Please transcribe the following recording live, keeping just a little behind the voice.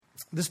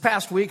This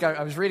past week,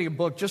 I was reading a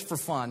book just for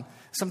fun.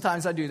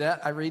 Sometimes I do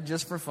that. I read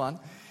just for fun.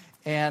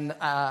 And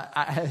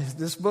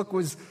this book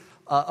was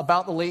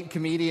about the late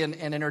comedian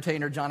and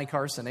entertainer Johnny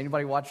Carson.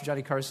 Anybody watch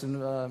Johnny Carson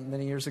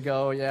many years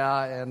ago?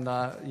 Yeah, and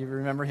you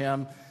remember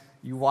him.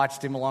 You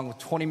watched him along with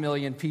 20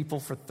 million people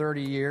for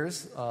 30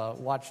 years.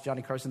 Watched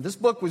Johnny Carson. This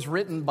book was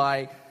written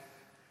by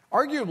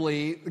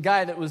arguably the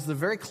guy that was the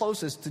very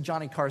closest to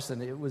Johnny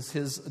Carson. It was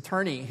his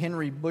attorney,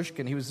 Henry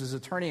Bushkin. He was his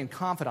attorney and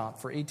confidant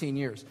for 18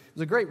 years. It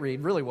was a great read,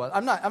 really was.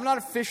 I'm not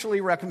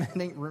officially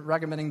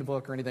recommending the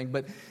book or anything,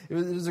 but it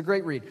was a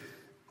great read.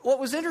 What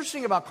was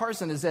interesting about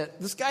Carson is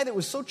that this guy that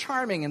was so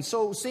charming and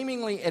so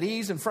seemingly at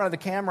ease in front of the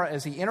camera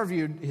as he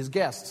interviewed his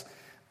guests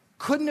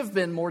couldn't have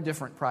been more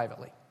different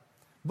privately.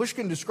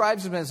 Bushkin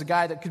describes him as a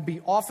guy that could be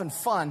often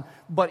fun,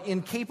 but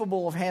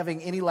incapable of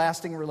having any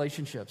lasting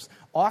relationships.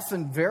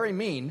 Often very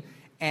mean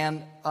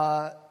and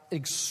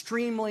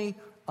extremely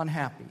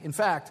unhappy. In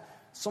fact,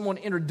 someone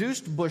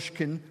introduced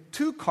Bushkin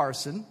to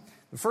Carson.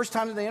 The first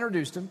time that they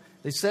introduced him,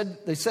 they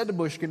said to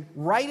Bushkin,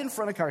 right in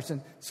front of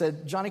Carson,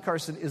 said, Johnny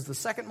Carson is the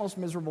second most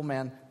miserable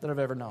man that I've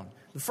ever known.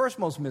 The first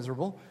most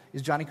miserable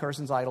is Johnny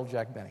Carson's idol,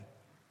 Jack Benny.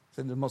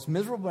 Said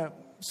the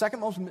second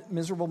most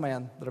miserable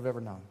man that I've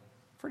ever known.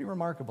 Pretty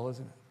remarkable,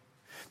 isn't it?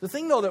 The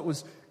thing, though, that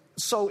was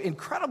so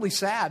incredibly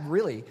sad,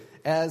 really,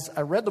 as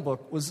I read the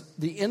book, was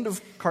the end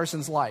of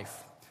Carson's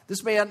life.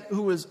 This man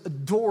who was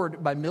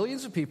adored by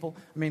millions of people,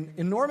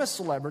 enormous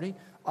celebrity,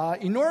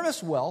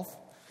 enormous wealth,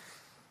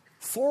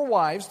 4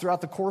 wives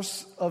throughout the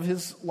course of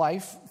his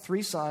life,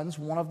 3 sons,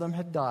 one of them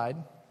had died.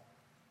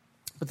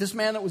 But this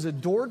man that was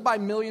adored by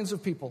millions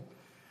of people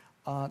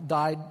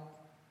died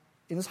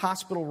in his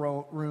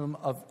hospital room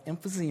of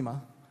emphysema,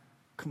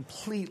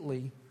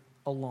 completely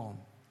alone.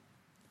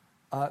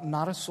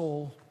 Not a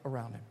soul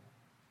around him.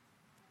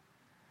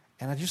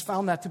 And I just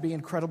found that to be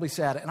incredibly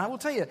sad. And I will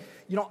tell you,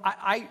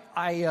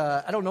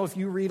 I don't know if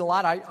you read a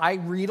lot. I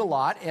read a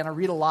lot, and I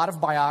read a lot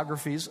of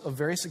biographies of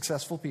very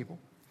successful people.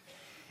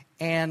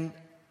 And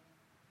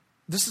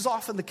this is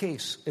often the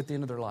case at the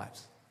end of their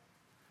lives,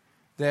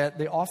 that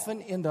they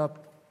often end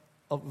up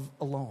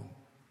alone.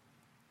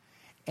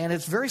 And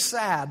it's very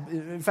sad.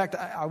 In fact,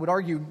 I would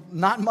argue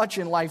not much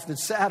in life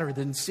that's sadder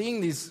than seeing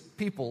these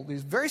people,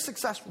 these very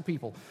successful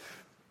people,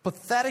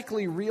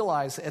 pathetically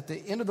realize at the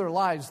end of their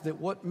lives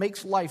that what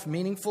makes life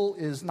meaningful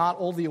is not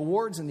all the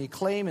awards and the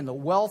acclaim and the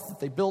wealth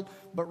that they built,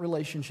 but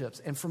relationships.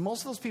 And for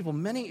most of those people,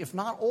 many, if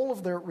not all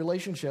of their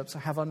relationships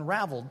have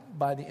unraveled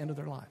by the end of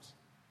their lives.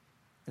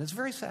 And it's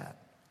very sad.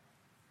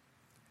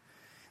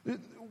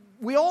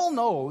 We all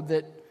know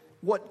that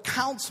what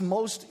counts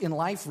most in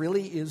life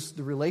really is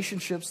the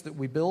relationships that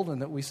we build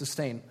and that we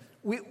sustain.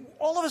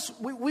 All of us,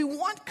 we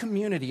want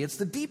community. It's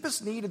the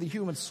deepest need of the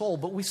human soul,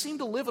 but we seem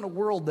to live in a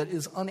world that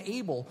is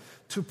unable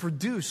to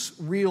produce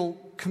real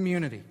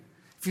community.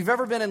 If you've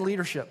ever been in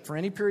leadership for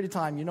any period of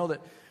time, you know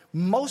that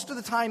most of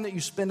the time that you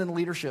spend in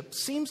leadership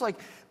seems like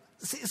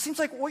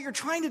what you're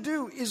trying to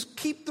do is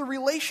keep the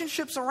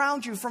relationships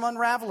around you from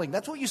unraveling.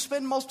 That's what you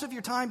spend most of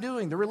your time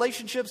doing. The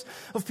relationships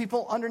of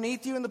people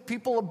underneath you and the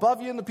people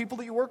above you and the people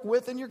that you work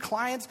with and your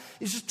clients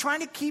is just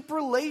trying to keep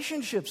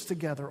relationships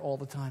together all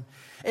the time.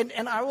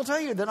 And I will tell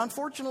you that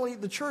unfortunately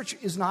the church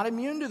is not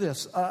immune to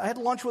this. I had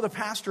lunch with a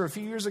pastor a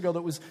few years ago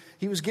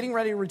he was getting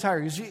ready to retire.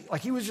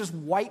 He was just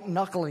white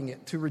knuckling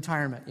it to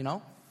retirement,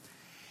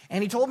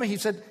 And he told me, he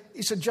said,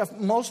 Jeff,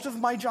 most of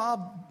my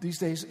job these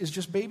days is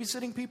just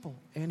babysitting people.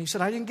 And he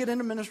said, I didn't get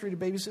into ministry to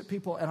babysit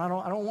people, and I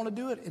don't want to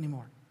do it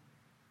anymore.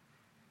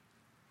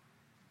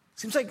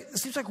 Seems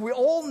like we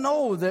all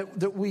know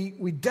that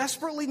we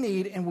desperately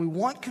need and we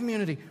want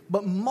community,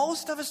 but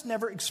most of us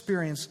never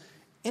experience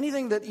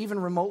anything that even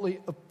remotely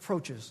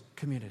approaches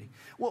community.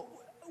 Well,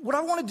 what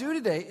I want to do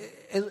today,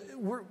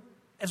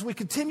 as we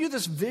continue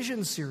this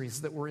vision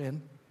series that we're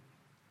in,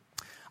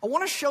 I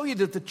want to show you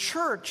that the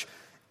church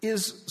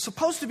is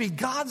supposed to be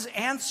God's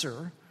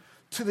answer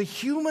to the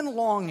human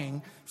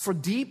longing for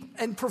deep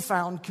and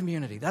profound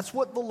community. That's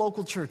what the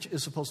local church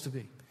is supposed to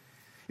be.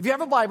 If you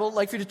have a Bible, I'd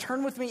like for you to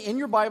turn with me in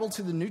your Bible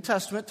to the New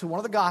Testament, to one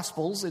of the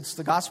Gospels. It's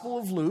the Gospel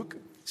of Luke.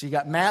 So you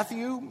got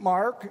Matthew,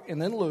 Mark, and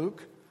then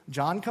Luke.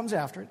 John comes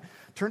after it.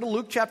 Turn to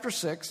Luke chapter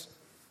 6.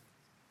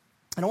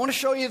 And I want to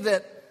show you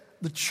that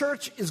the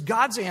church is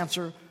God's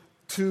answer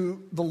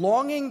to the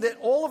longing that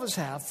all of us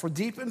have for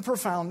deep and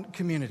profound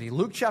community.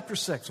 Luke chapter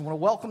 6. I want to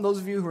welcome those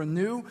of you who are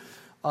new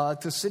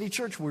to City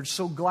Church. We're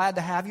so glad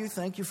to have you.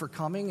 Thank you for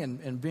coming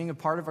and being a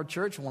part of our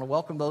church. I want to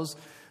welcome those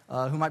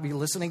who might be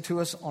listening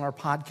to us on our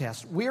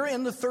podcast. We're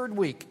in the 3rd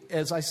week,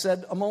 as I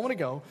said a moment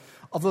ago,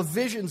 of a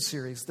vision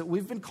series that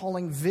we've been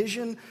calling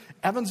Vision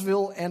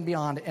Evansville and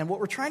Beyond. And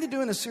what we're trying to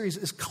do in this series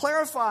is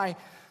clarify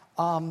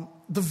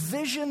the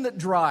vision that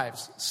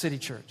drives City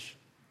Church.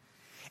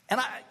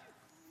 And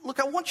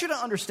I want you to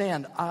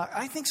understand,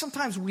 I think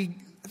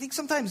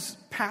sometimes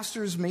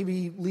pastors,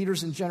 maybe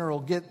leaders in general,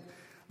 get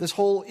this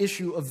whole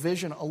issue of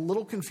vision a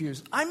little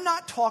confused. I'm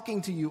not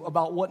talking to you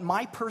about what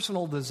my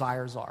personal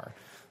desires are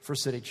for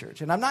City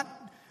Church. And I'm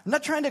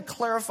not trying to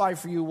clarify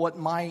for you what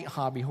my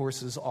hobby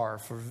horses are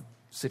for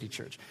City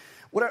Church.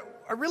 What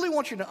I really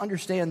want you to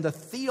understand the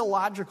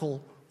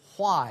theological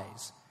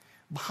whys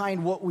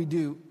behind what we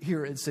do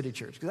here at City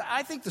Church. Because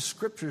I think the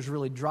scriptures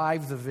really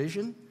drive the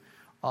vision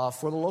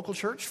for the local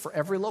church, for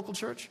every local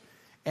church.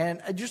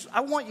 And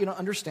I want you to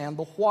understand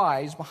the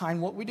whys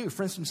behind what we do.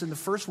 For instance, in the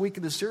first week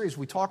of this series,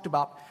 we talked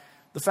about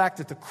the fact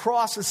that the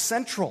cross is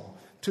central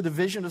to the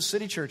vision of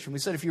City Church. And we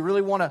said if you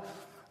really want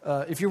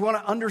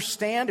to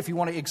understand, if you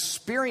want to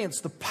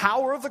experience the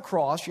power of the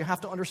cross, you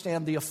have to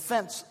understand the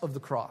offense of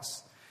the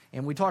cross.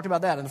 And we talked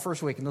about that in the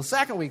first week. In the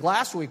second week,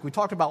 last week, we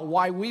talked about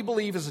why we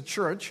believe as a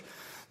church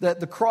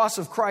that the cross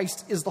of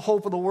Christ is the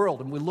hope of the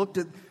world. And we looked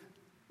at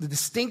the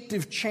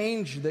distinctive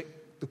change that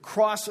the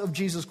cross of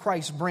Jesus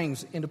Christ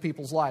brings into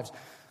people's lives.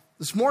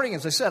 This morning,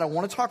 as I said, I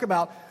want to talk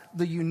about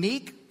the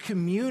unique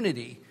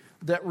community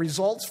that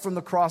results from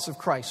the cross of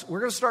Christ. We're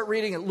going to start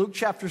reading at Luke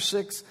chapter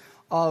 6,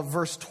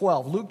 verse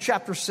 12. Luke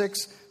chapter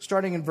 6,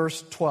 starting in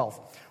verse 12.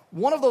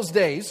 One of those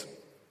days,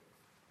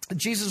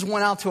 Jesus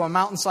went out to a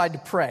mountainside to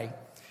pray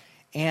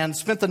and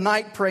spent the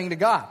night praying to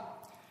God.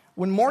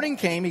 When morning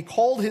came, he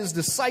called his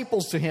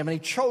disciples to him, and he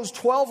chose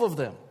 12 of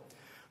them,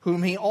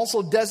 whom he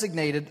also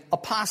designated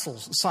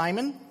apostles.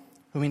 Simon,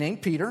 whom he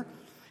named Peter,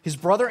 his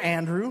brother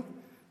Andrew,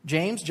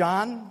 James,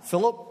 John,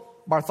 Philip,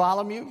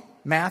 Bartholomew,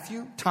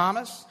 Matthew,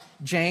 Thomas,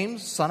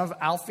 James, son of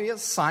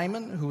Alphaeus,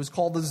 Simon, who was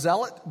called the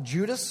Zealot,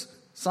 Judas,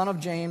 son of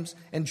James,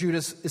 and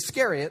Judas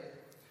Iscariot,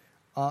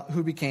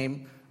 who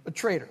became a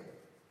traitor.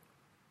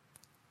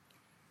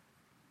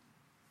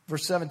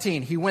 Verse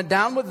 17, he went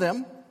down with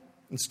them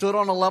and stood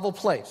on a level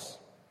place.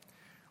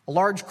 A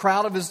large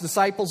crowd of his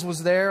disciples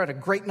was there, and a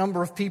great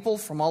number of people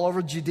from all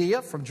over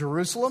Judea, from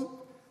Jerusalem,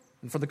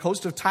 and from the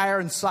coast of Tyre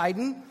and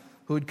Sidon,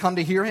 who had come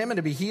to hear him and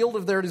to be healed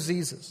of their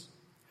diseases.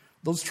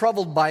 Those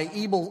troubled by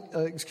evil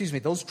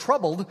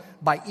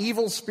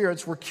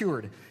spirits were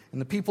cured, and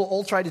the people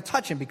all tried to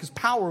touch him because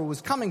power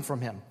was coming from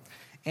him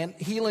and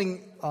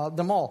healing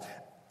them all.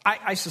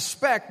 I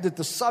suspect that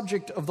the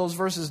subject of those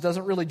verses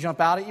doesn't really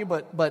jump out at you,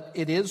 but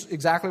it is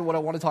exactly what I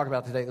want to talk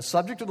about today. The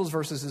subject of those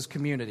verses is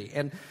community.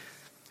 And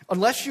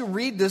unless you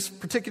read this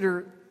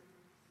particular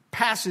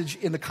passage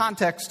in the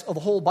context of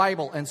the whole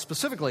Bible, and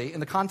specifically in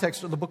the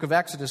context of the book of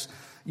Exodus,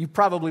 you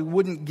probably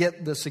wouldn't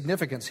get the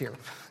significance here.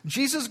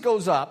 Jesus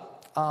goes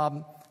up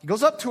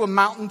to a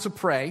mountain to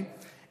pray,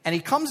 and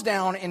he comes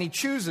down and he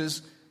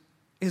chooses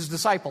his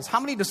disciples. How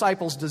many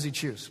disciples does he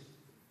choose?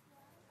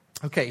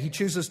 Okay, he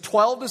chooses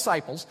 12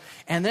 disciples,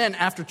 and then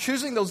after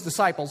choosing those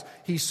disciples,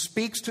 he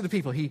speaks to the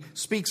people. He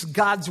speaks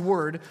God's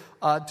word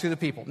to the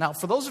people. Now,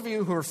 for those of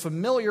you who are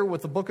familiar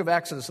with the book of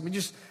Exodus, let me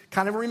just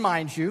kind of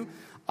remind you,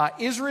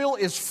 Israel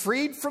is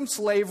freed from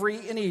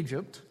slavery in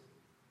Egypt,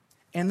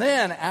 and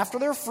then after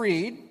they're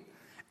freed,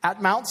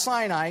 at Mount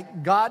Sinai,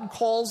 God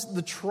calls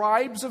the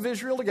tribes of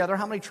Israel together.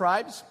 How many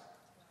tribes?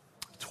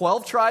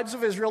 12 tribes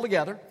of Israel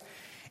together,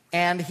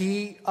 and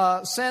he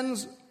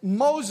sends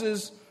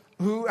Moses,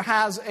 who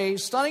has a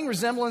stunning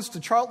resemblance to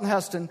Charlton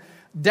Heston,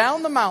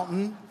 down the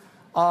mountain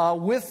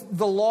with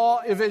the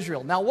law of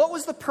Israel. Now, what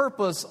was the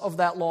purpose of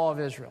that law of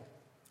Israel?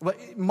 Well,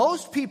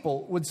 most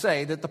people would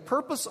say that the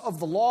purpose of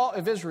the law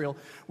of Israel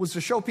was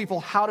to show people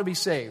how to be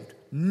saved.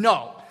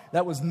 No,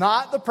 that was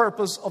not the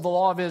purpose of the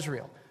law of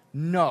Israel.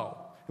 No,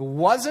 it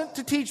wasn't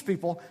to teach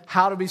people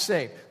how to be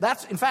saved.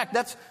 That's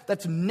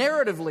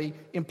narratively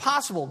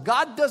impossible.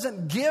 God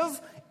doesn't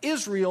give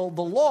Israel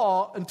the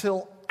law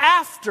until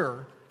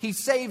after he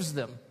saves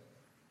them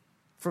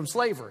from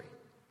slavery.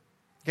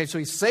 Okay, so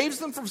he saves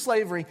them from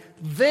slavery,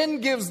 then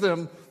gives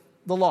them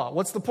the law.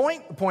 What's the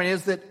point? The point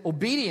is that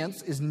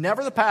obedience is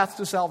never the path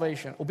to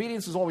salvation.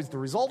 Obedience is always the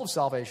result of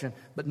salvation,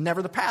 but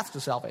never the path to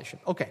salvation.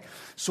 Okay,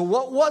 so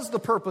what was the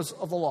purpose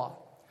of the law?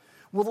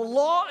 Well, the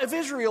law of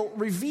Israel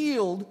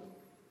revealed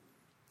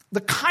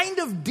the kind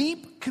of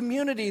deep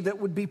community that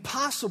would be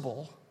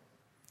possible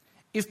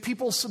if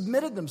people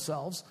submitted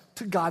themselves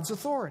to God's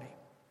authority.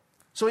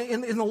 So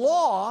in the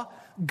law,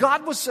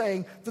 God was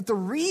saying that the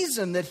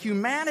reason that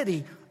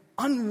humanity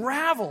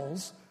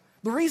unravels,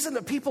 the reason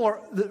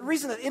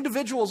that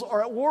individuals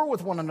are at war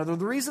with one another,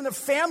 the reason that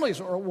families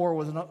are at war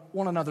with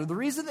one another, the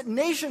reason that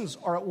nations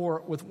are at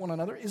war with one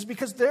another is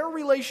because their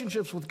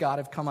relationships with God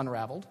have come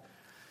unraveled.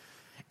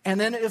 And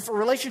then if a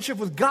relationship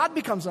with God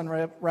becomes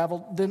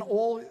unraveled, then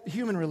all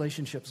human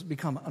relationships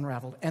become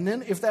unraveled. And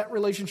then if that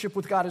relationship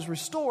with God is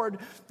restored,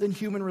 then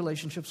human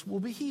relationships will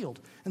be healed.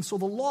 And so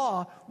the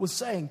law was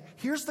saying,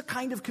 here's the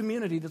kind of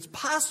community that's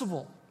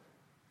possible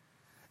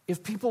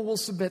if people will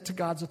submit to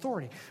God's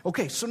authority.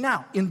 Okay, so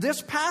now, in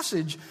this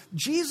passage,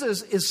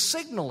 Jesus is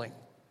signaling.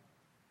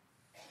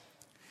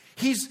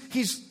 He's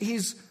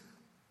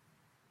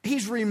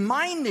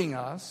reminding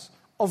us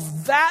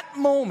of that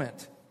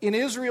moment in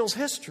Israel's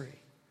history.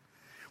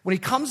 When he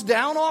comes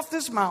down off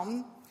this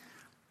mountain,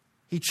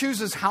 he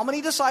chooses how many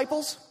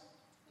disciples?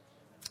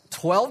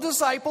 12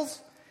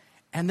 disciples.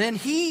 And then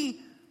he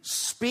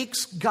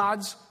speaks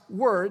God's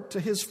word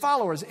to his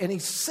followers. And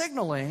he's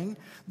signaling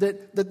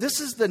that this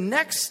is the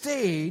next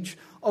stage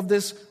of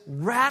this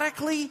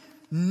radically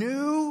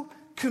new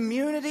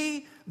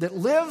community that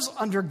lives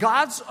under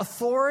God's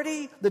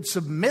authority, that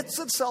submits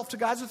itself to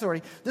God's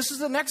authority. This is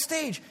the next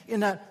stage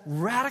in that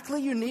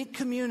radically unique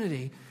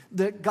community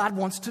that God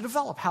wants to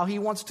develop, how he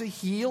wants to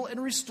heal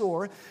and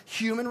restore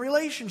human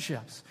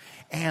relationships.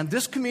 And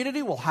this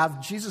community will have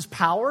Jesus'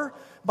 power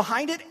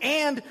behind it.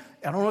 And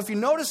I don't know if you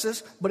notice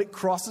this, but it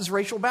crosses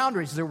racial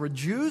boundaries. There were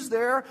Jews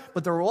there,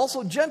 but there were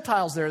also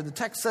Gentiles there. The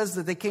text says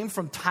that they came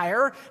from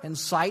Tyre and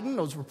Sidon.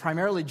 Those were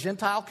primarily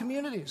Gentile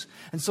communities.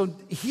 And so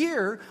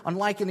here,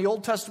 unlike in the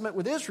Old Testament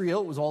with Israel,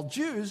 it was all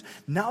Jews.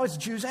 Now it's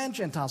Jews and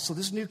Gentiles. So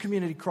this new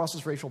community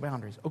crosses racial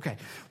boundaries. Okay,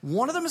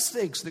 one of the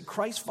mistakes that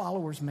Christ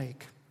followers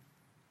make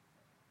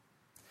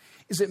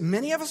is that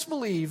many of us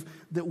believe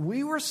that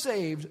we were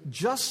saved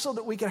just so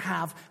that we could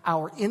have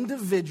our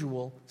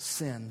individual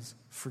sins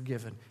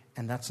forgiven.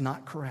 And that's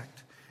not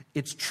correct.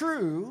 It's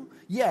true,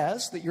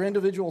 yes, that your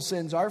individual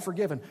sins are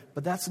forgiven,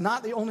 but that's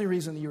not the only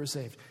reason that you were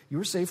saved. You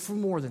were saved for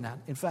more than that.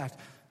 In fact,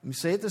 let me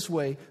say it this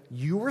way.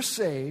 You were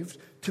saved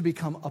to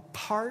become a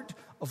part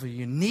of a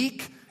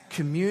unique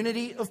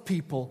community of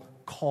people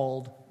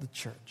called the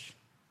church.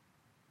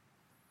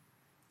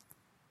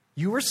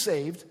 You were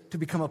saved to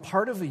become a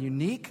part of a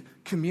unique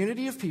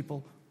community of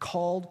people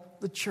called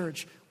the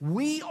church.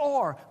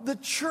 The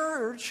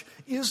church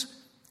is,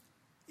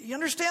 you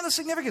understand the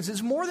significance.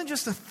 It's more than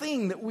just a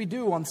thing that we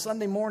do on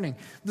Sunday morning.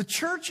 The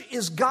church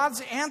is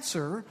God's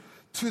answer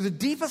to the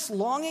deepest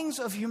longings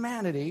of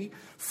humanity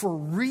for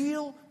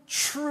real,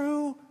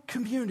 true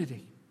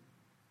community.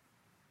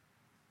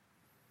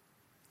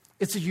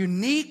 It's a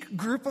unique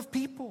group of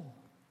people.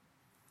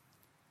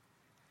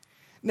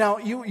 Now,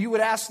 you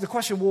would ask the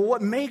question, well,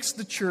 what makes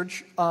the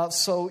church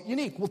so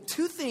unique? Well,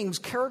 two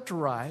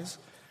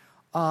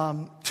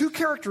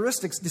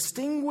characteristics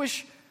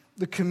distinguish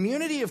the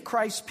community of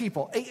Christ's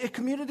people, a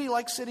community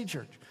like City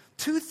Church.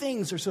 Two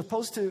things are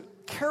supposed to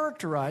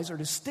characterize or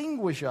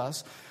distinguish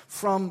us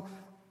from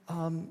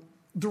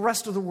the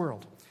rest of the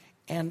world.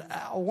 And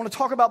I want to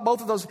talk about both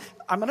of those.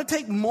 I'm going to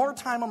take more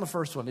time on the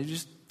first one. I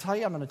just tell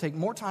you, I'm going to take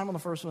more time on the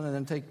first one and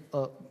then take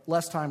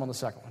less time on the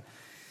second one.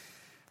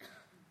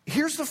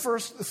 Here's the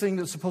first thing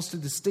that's supposed to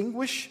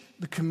distinguish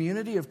the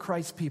community of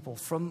Christ's people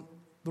from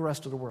the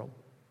rest of the world.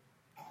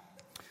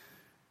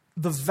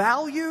 The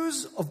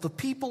values of the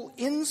people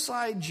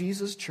inside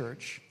Jesus'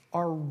 church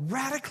are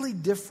radically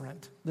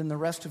different than the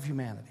rest of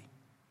humanity.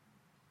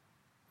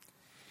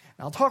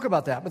 And I'll talk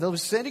about that, but I'll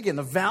say it again.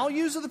 The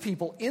values of the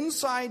people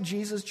inside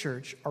Jesus'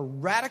 church are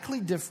radically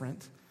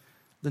different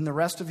than the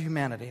rest of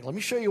humanity. Let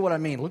me show you what I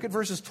mean. Look at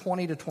verses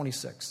 20 to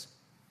 26.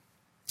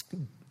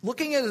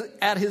 Looking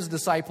at his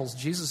disciples,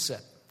 Jesus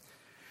said,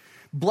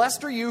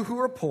 "Blessed are you who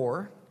are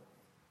poor,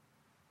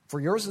 for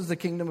yours is the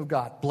kingdom of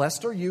God.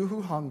 Blessed are you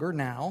who hunger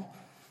now,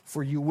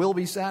 for you will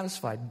be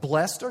satisfied.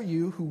 Blessed are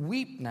you who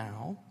weep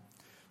now,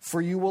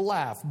 for you will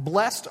laugh.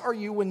 Blessed are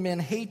you when men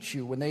hate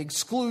you, when they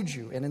exclude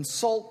you and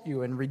insult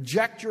you and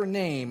reject your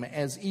name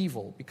as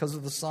evil because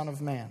of the Son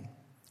of Man.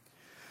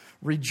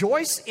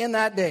 Rejoice in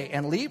that day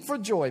and leap for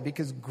joy,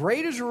 because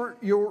great is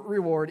your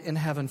reward in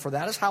heaven, for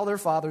that is how their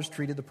fathers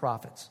treated the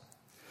prophets.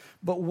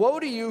 But woe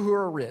to you who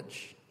are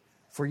rich,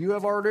 for you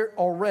have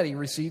already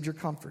received your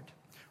comfort.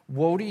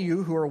 Woe to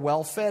you who are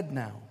well fed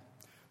now,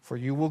 for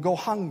you will go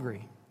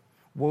hungry.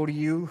 Woe to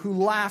you who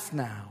laugh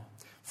now,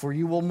 for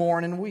you will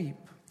mourn and weep.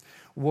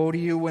 Woe to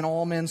you when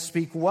all men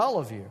speak well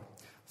of you,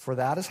 for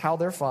that is how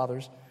their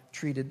fathers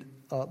treated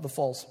the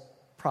false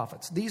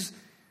prophets."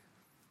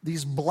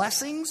 These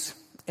blessings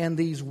and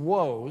these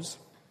woes,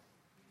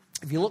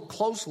 if you look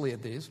closely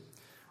at these,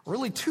 are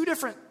really two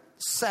different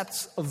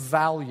sets of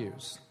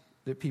values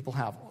that people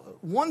have.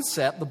 One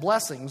set, the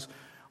blessings,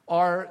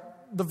 are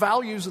the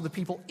values of the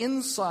people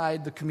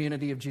inside the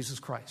community of Jesus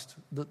Christ,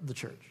 the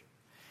church.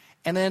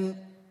 And then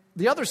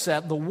the other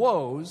set, the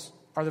woes,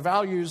 are the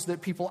values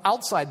that people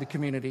outside the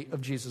community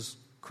of Jesus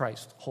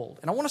Christ hold.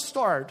 And I want to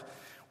start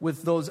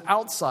with those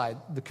outside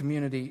the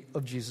community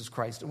of Jesus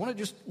Christ. I want to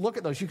just look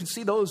at those. You can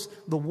see those,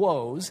 the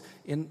woes,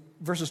 in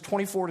verses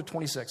 24 to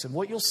 26. And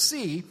what you'll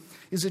see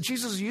is that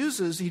Jesus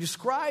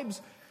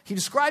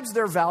describes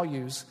their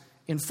values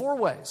in four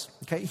ways.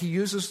 Okay, he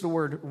uses the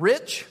word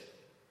rich,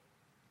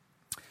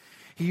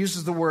 he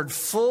uses the word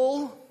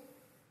full,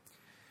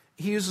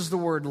 he uses the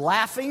word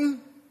laughing,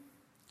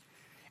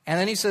 and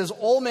then he says,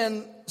 all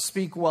men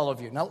speak well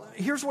of you. Now,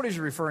 here's what he's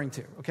referring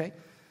to, okay?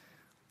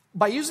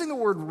 By using the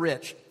word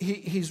rich,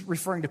 he's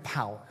referring to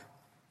power.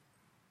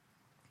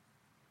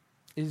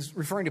 He's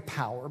referring to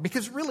power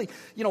because really,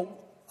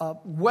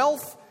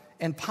 wealth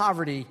and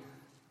poverty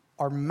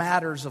are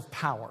matters of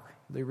power.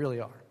 They really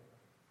are.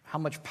 How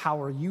much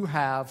power you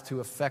have to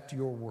affect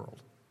your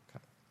world.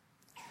 Okay.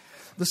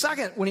 The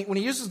second, when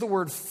he uses the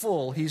word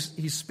full,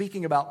 he's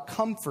speaking about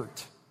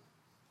comfort.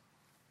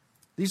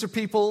 These are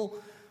people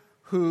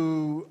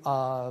who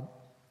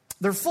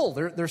they're full.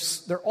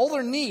 They're all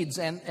their needs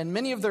and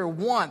many of their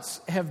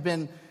wants have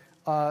been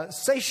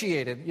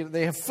satiated.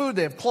 They have food,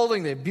 they have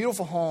clothing, they have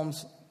beautiful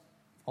homes,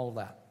 all of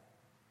that.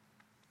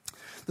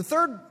 The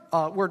third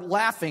word,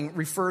 laughing,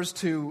 refers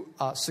to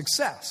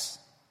success.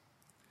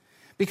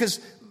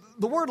 Because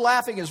the word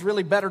laughing is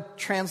really better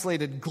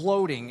translated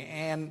gloating.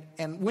 And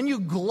when you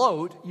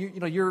gloat,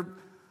 you're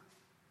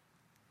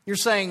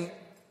saying,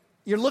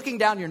 you're looking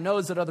down your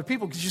nose at other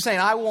people because you're saying,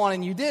 I won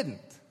and you didn't.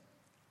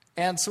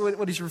 And so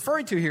what he's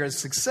referring to here is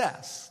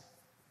success.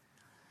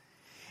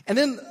 And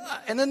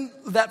then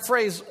that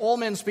phrase, all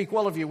men speak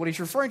well of you, what he's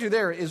referring to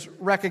there is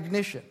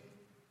recognition.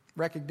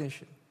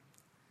 Recognition.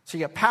 So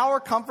you got power,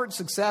 comfort,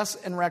 success,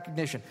 and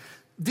recognition.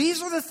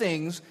 These are the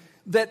things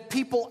that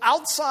people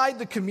outside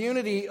the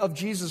community of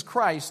Jesus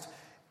Christ,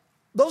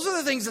 those are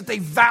the things that they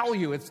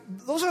value.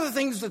 Those are the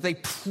things that they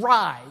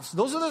prize.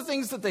 Those are the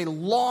things that they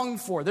long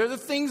for. They're the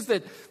things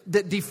that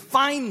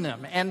define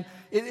them. And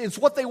it's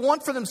what they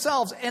want for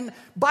themselves. And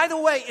by the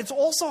way, it's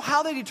also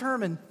how they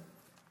determine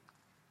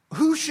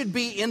who should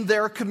be in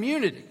their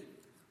community,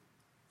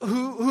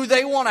 who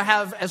they want to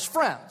have as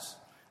friends.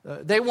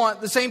 They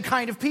want the same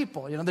kind of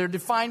people. They're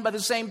defined by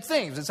the same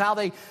things. It's how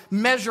they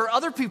measure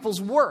other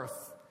people's worth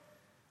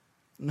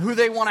and who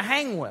they want to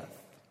hang with.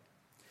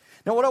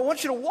 Now, what I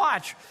want you to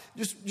watch,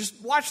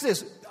 just watch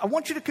this. I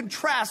want you to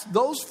contrast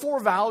those four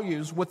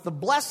values with the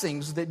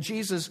blessings that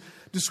Jesus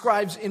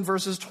describes in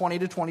verses 20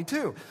 to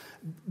 22.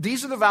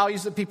 These are the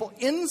values that people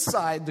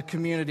inside the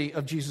community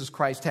of Jesus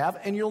Christ have,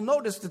 and you'll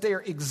notice that they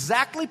are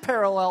exactly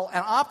parallel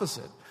and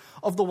opposite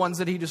of the ones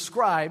that he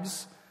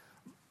describes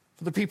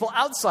for the people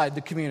outside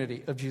the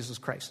community of Jesus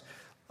Christ.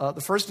 The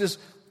first is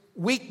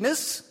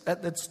weakness.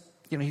 That's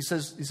he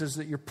says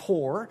that you're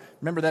poor.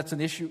 Remember, that's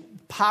an issue.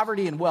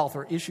 Poverty and wealth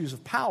are issues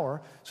of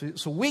power.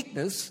 So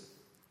weakness,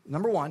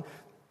 number one.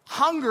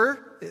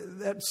 Hunger,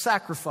 that's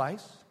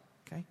sacrifice.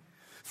 Okay.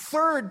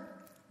 Third,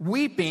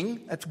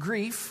 weeping, that's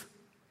grief.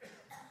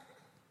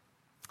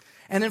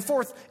 And then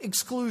fourth,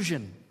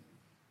 exclusion.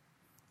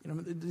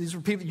 These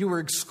were people, you were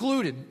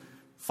excluded,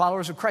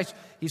 followers of Christ.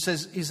 He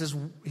says,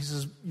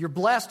 you're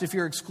blessed if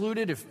you're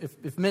excluded,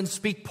 if men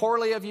speak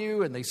poorly of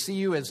you and they see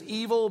you as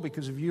evil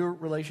because of your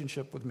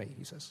relationship with me,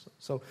 he says.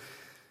 So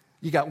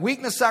you got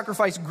weakness,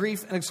 sacrifice,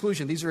 grief, and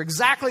exclusion. These are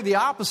exactly the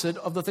opposite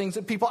of the things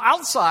that people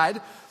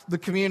outside the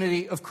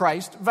community of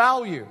Christ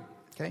value.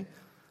 Okay?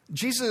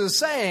 Jesus is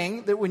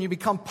saying that when you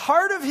become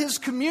part of his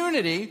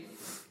community,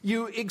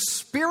 you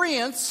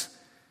experience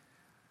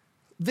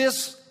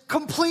this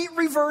complete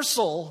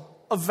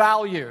reversal of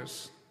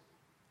values.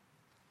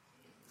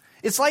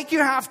 It's like you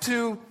have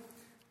to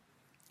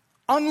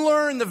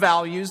unlearn the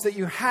values that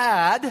you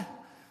had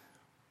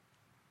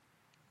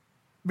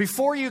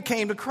before you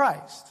came to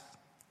Christ.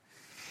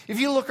 If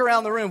you look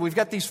around the room, we've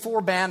got these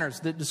four banners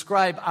that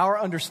describe our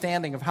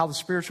understanding of how the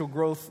spiritual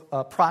growth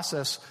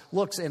process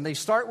looks, and they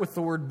start with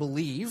the word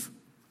believe.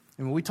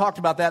 And we talked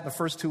about that in the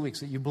first 2 weeks,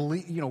 that you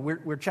believe,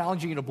 we're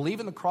challenging you to believe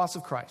in the cross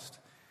of Christ.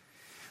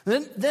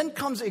 Then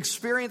comes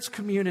experience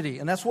community,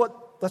 and that's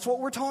what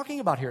we're talking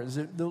about here. Is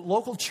that the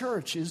local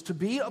church is to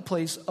be a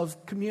place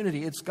of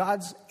community. It's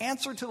God's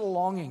answer to the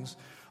longings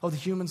of the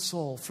human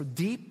soul for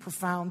deep,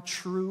 profound,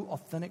 true,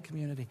 authentic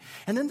community.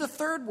 And then the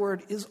third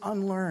word is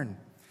unlearn.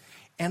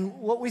 And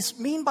what we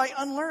mean by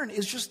unlearn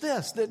is just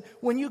this, that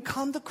when you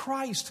come to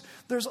Christ,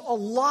 there's a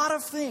lot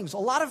of things, a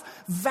lot of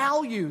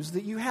values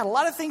that you had, a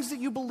lot of things that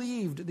you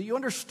believed, that you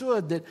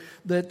understood,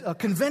 that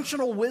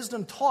conventional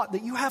wisdom taught,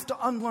 that you have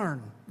to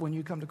unlearn when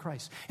you come to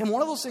Christ. And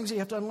one of those things that you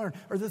have to unlearn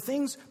are the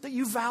things that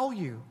you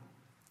value.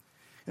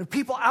 And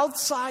people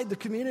outside the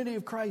community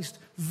of Christ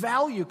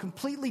value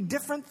completely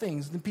different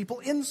things than people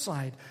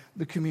inside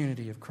the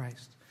community of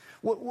Christ.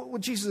 What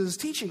Jesus is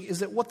teaching is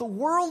that what the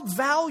world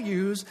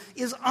values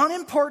is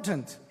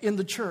unimportant in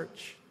the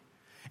church.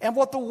 And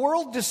what the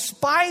world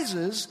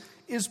despises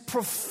is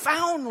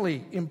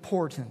profoundly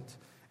important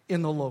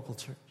in the local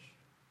church.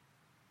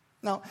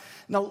 Now,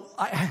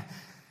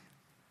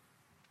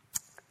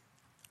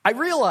 I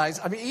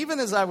realized, even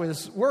as I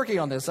was working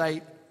on this,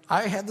 I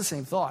had the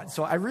same thought.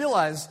 So I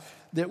realized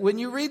that when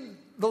you read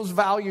those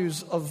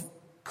values of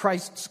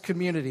Christ's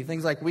community,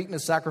 things like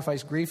weakness,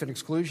 sacrifice, grief, and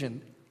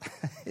exclusion,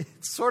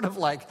 it's sort of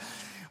like,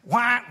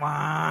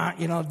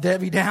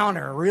 Debbie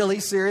Downer.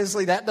 Really?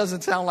 Seriously? That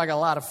doesn't sound like a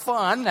lot of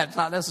fun. That's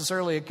not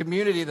necessarily a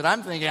community that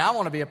I'm thinking I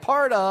want to be a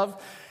part of.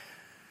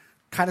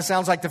 Kind of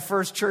sounds like the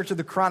first church of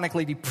the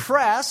chronically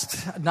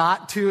depressed,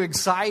 not too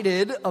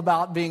excited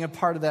about being a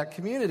part of that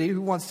community. Who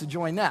wants to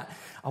join that?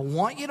 I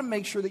want you to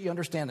make sure that you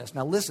understand this.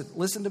 Now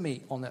listen to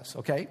me on this,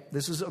 okay?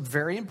 This is a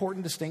very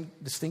important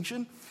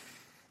distinction.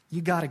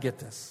 You got to get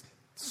this.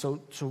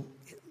 So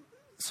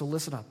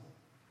listen up.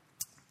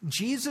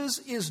 Jesus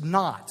is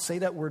not, say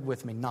that word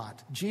with me,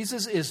 not.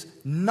 Jesus is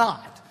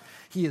not.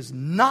 He is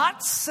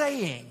not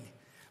saying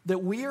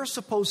that we are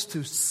supposed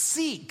to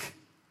seek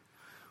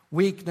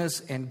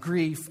weakness and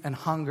grief and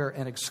hunger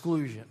and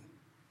exclusion.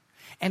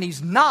 And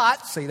he's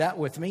not, say that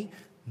with me,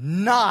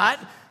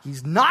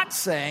 he's not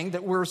saying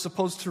that we're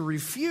supposed to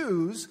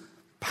refuse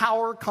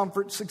power,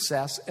 comfort,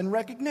 success, and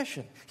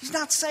recognition. He's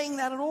not saying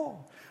that at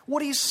all.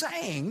 What he's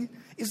saying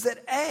is that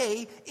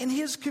A, in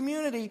his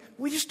community,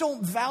 we just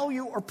don't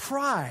value or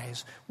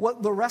prize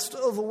what the rest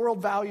of the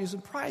world values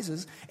and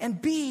prizes. And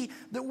B,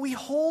 that we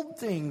hold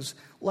things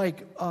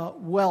like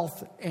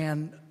wealth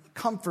and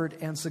comfort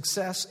and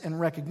success and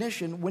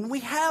recognition, when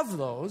we have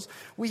those,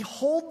 we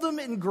hold them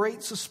in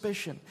great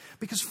suspicion.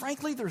 Because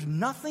frankly, there's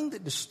nothing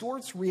that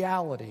distorts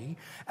reality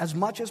as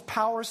much as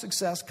power,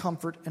 success,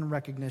 comfort, and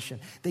recognition.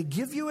 They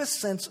give you a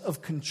sense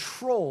of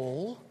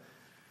control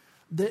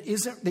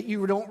that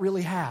you don't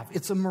really have.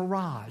 It's a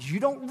mirage. You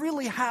don't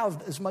really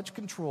have as much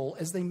control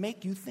as they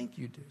make you think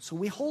you do. So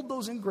we hold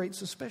those in great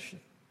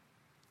suspicion.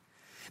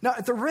 Now,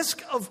 at the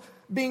risk of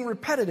being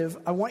repetitive,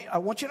 I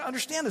want you to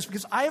understand this,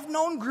 because I have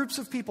known groups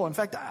of people. In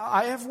fact,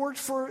 I've worked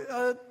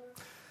for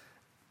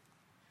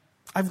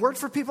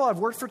people, I've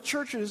worked for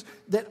churches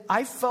that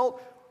I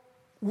felt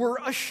were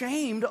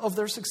ashamed of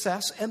their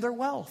success and their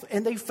wealth,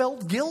 and they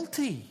felt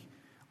guilty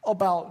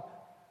about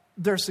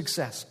their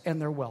success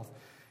and their wealth.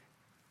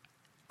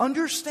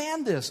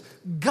 Understand this.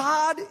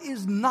 God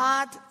is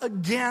not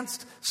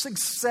against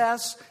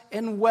success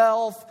and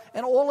wealth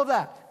and all of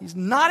that. He's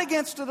not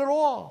against it at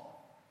all.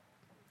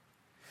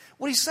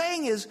 What he's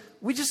saying is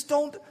we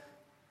don't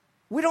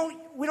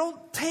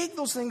take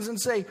those things and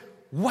say,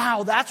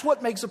 wow, that's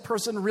what makes a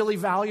person really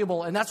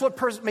valuable, and that's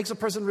what makes a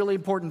person really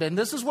important, and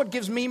this is what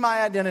gives me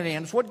my identity,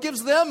 and it's what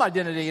gives them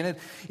identity, and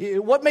it's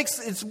what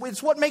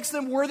makes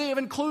them worthy of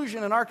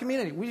inclusion in our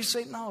community. We just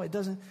say, no, it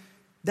doesn't.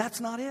 That's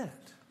not it.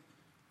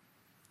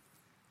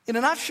 In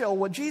a nutshell,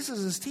 what Jesus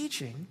is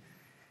teaching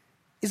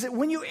is that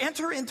when you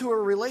enter into a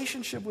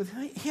relationship with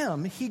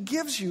him, he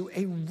gives you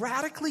a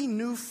radically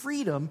new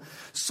freedom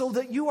so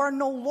that you are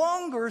no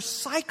longer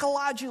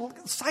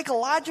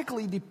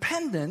psychologically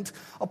dependent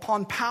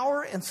upon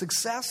power and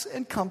success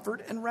and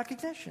comfort and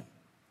recognition.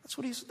 That's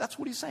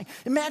what he's saying.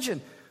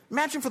 Imagine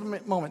for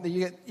the moment that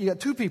you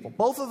get two people.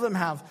 Both of them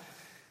have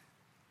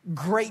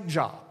great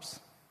jobs.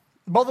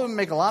 Both of them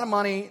make a lot of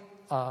money.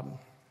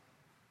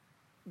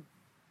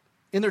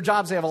 In their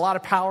jobs, they have a lot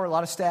of power, a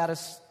lot of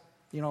status,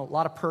 a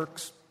lot of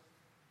perks.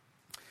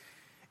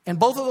 And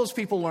both of those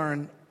people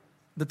learn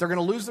that they're going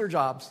to lose their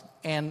jobs.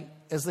 And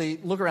as they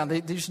look around,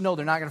 they just know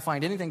they're not going to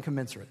find anything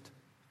commensurate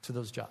to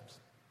those jobs.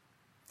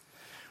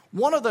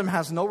 One of them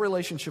has no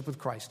relationship with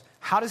Christ.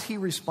 How does he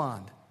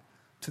respond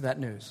to that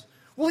news?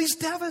 Well, he's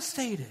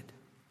devastated.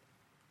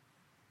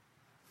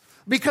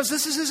 Because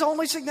this is his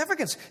only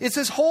significance. It's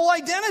his whole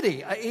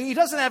identity. He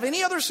doesn't have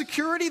any other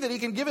security that he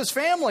can give his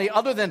family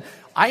other than,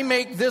 I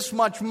make this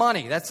much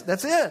money. That's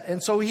it.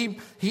 And so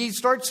he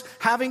starts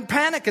having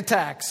panic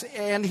attacks,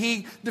 and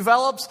he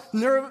develops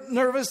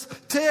nervous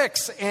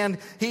tics, and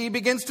he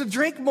begins to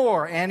drink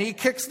more, and he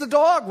kicks the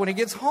dog when he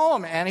gets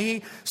home, and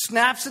he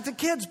snaps at the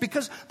kids,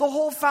 because the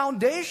whole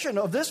foundation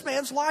of this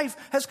man's life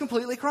has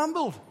completely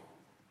crumbled.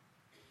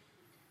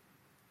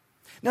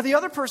 Now, the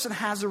other person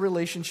has a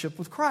relationship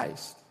with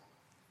Christ.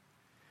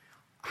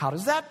 How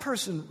does that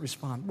person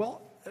respond? Well,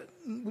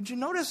 would you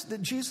notice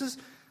that Jesus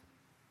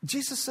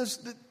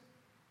says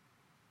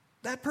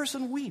that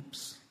person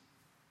weeps?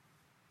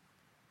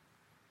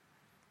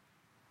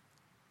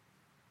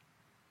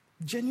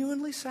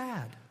 Genuinely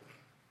sad.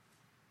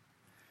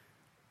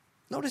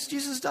 Notice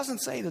Jesus doesn't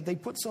say that they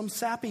put some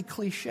sappy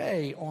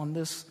cliche on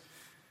this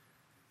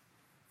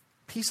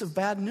piece of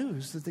bad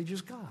news that they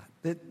just got,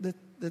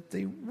 that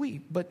they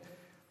weep. But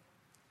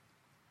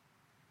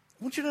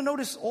I want you to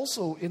notice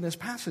also in this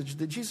passage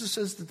that Jesus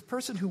says that the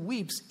person who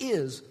weeps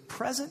is,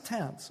 present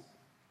tense,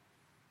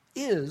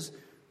 is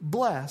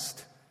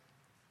blessed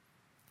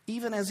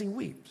even as he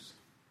weeps.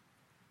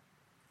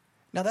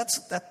 Now that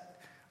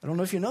I don't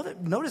know if you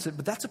notice it,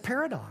 but that's a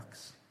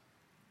paradox.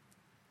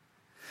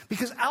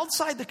 Because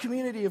outside the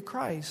community of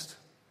Christ,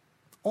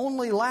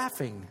 only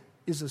laughing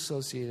is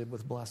associated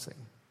with blessing.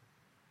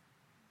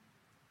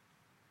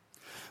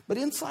 But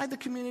inside the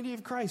community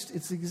of Christ,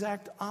 it's the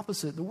exact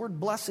opposite. The word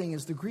blessing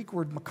is the Greek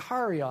word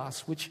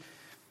makarios, which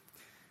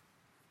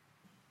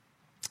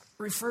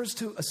refers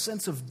to a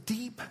sense of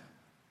deep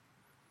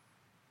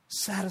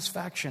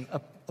satisfaction,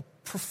 a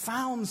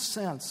profound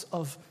sense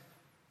of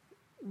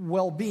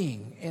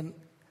well-being. And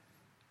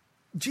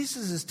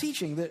Jesus is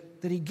teaching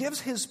that he gives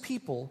his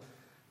people,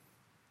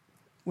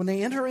 when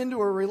they enter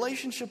into a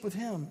relationship with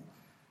him,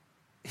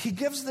 he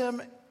gives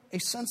them a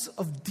sense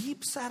of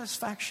deep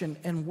satisfaction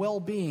and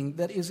well-being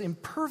that is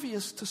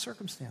impervious to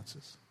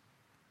circumstances.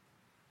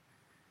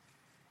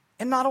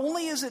 And not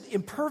only is it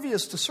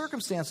impervious to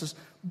circumstances,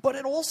 but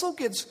it also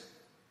gets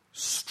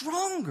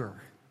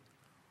stronger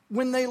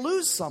when they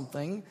lose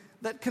something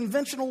that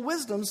conventional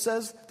wisdom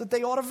says that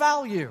they ought to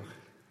value.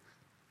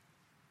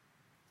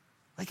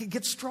 Like, it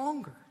gets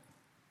stronger.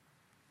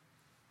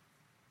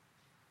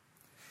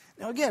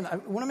 Now again, I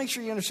want to make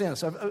sure you understand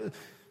this.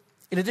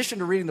 In addition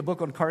to reading the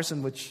book on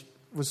Carson, which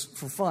was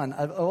for fun,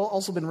 I've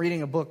also been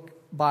reading a book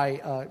by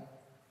a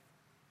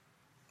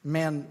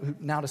man who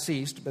now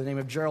deceased by the name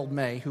of Gerald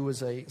May, who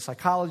was a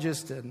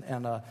psychologist and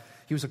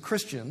he was a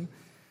Christian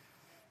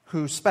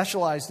who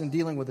specialized in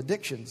dealing with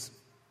addictions.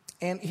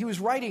 And he was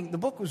writing, the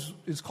book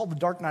is called The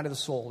Dark Night of the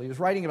Soul. He was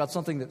writing about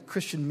something that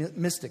Christian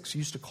mystics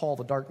used to call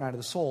the dark night of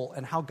the soul,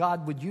 and how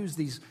God would use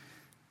these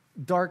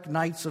dark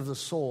nights of the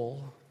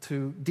soul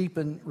to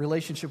deepen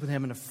relationship with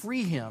him and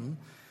to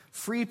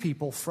free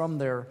people from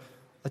their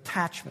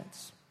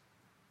attachments.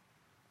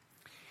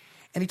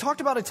 And he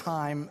talked about a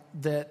time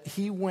that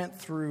he went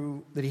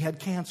through, that he had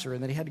cancer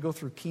and that he had to go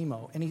through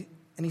chemo. And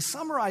he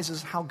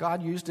summarizes how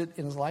God used it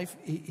in his life.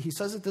 He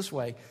says it this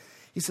way.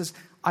 He says,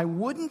 I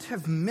wouldn't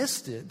have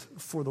missed it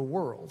for the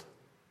world,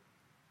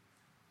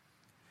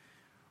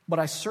 but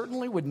I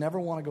certainly would never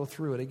want to go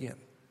through it again.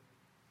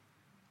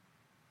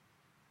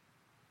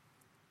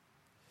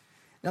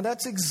 Now,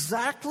 that's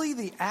exactly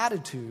the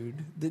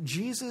attitude that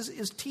Jesus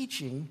is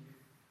teaching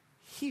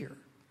here.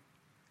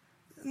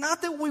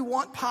 Not that we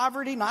want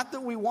poverty, not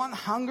that we want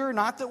hunger,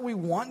 not that we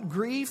want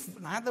grief,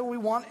 not that we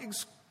want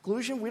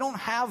exclusion. We don't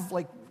have,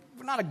 we're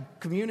not a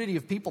community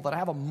of people that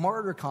have a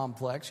martyr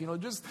complex,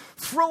 just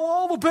throw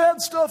all the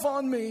bad stuff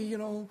on me,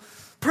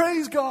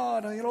 praise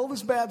God, all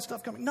this bad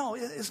stuff coming. No,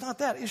 it's not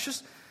that. It's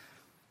just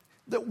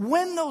that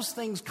when those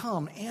things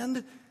come,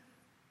 and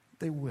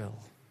they will,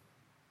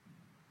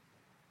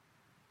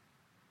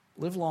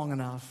 live long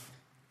enough,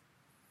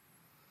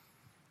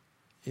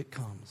 it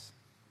comes.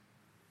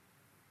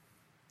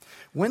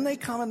 When they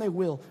come, and they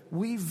will,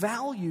 we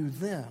value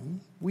them.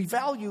 We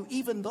value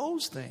even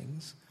those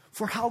things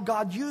for how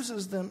God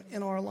uses them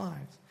in our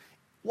lives.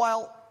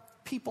 While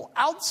people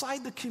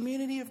outside the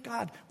community of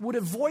God would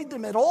avoid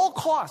them at all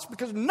costs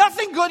because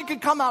nothing good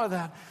could come out of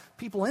that,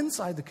 people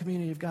inside the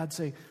community of God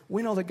say,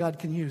 we know that God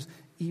can use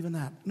even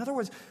that. In other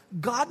words,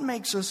 God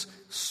makes us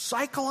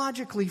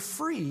psychologically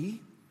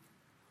free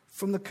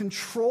from the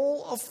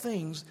control of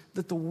things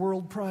that the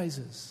world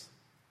prizes,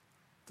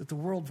 that the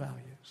world values.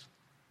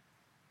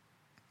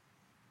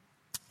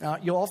 Now,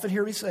 you'll often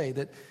hear me say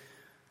that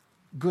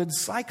good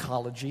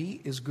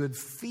psychology is good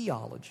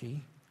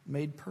theology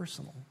made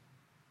personal.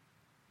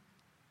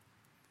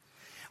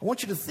 I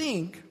want you to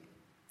think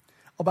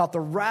about the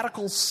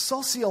radical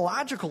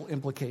sociological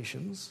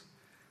implications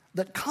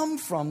that come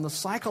from the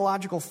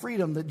psychological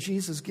freedom that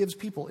Jesus gives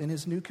people in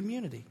his new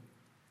community.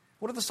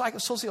 What are the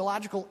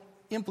sociological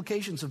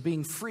implications of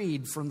being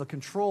freed from the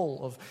control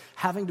of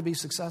having to be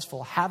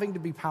successful, having to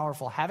be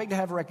powerful, having to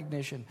have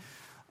recognition,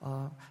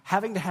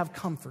 having to have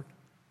comfort?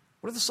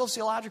 What are the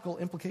sociological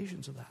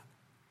implications of that?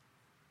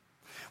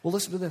 Well,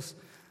 listen to this.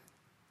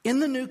 In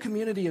the new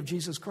community of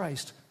Jesus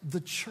Christ,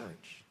 the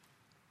church,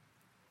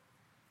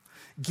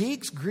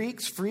 geeks,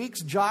 Greeks,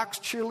 freaks, jocks,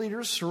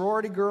 cheerleaders,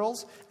 sorority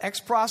girls,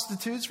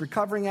 ex-prostitutes,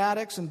 recovering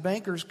addicts, and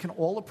bankers can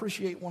all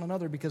appreciate one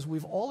another because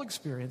we've all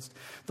experienced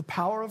the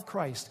power of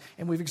Christ,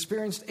 and we've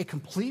experienced a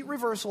complete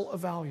reversal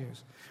of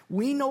values.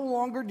 We no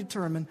longer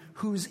determine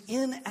who's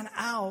in and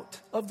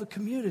out of the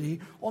community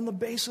on the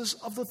basis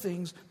of the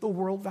things the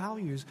world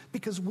values,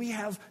 because we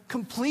have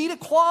complete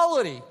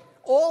equality,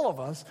 all of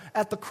us,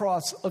 at the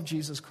cross of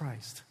Jesus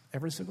Christ,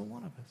 every single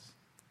one of us.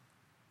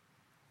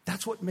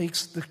 That's what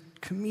makes the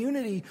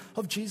community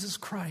of Jesus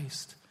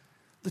Christ,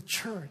 the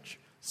church,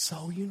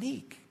 so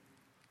unique.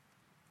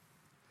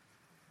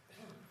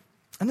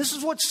 And this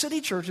is what City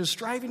Church is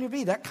striving to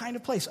be, that kind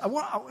of place. I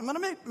want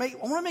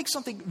to make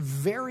something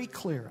very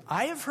clear.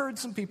 I have heard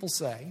some people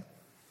say,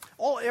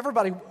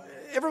 everybody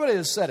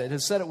has said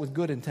it with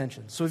good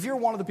intentions. So if you're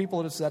one of the people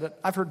that have said it,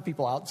 I've heard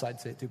people outside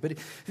say it too. But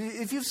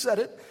if you've said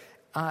it,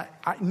 I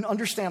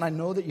understand, I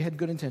know that you had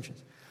good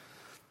intentions.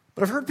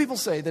 But I've heard people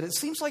say that it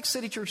seems like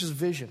City Church's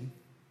vision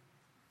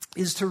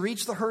is to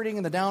reach the hurting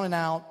and the down and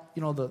out,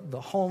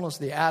 the homeless,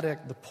 the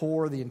addict, the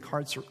poor, the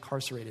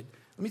incarcerated.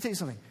 Let me tell you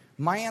something.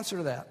 My answer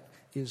to that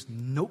is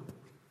nope.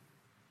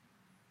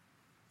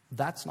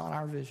 That's not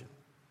our vision.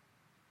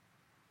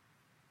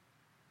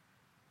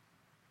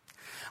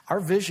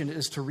 Our vision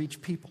is to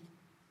reach people.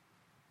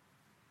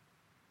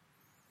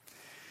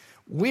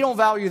 We don't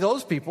value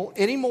those people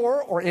any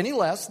more or any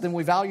less than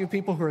we value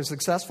people who are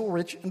successful,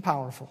 rich, and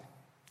powerful.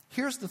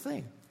 Here's the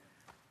thing.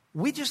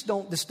 We just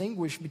don't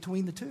distinguish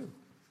between the two.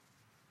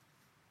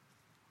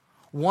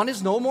 One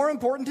is no more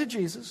important to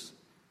Jesus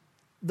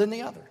than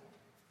the other.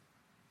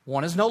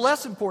 One is no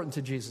less important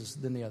to Jesus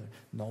than the other.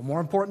 No more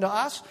important to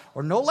us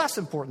or no less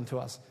important to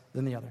us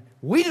than the other.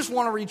 We just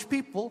want to reach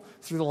people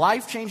through the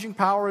life-changing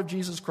power of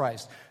Jesus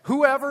Christ.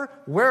 Whoever,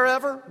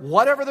 wherever,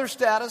 whatever their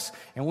status,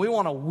 and we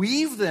want to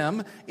weave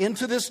them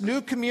into this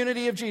new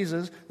community of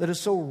Jesus that is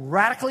so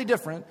radically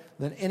different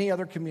than any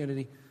other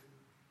community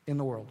in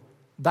the world.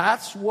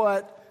 That's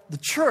what the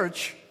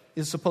church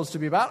is supposed to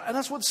be about, and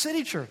that's what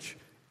City Church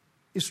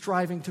is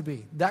striving to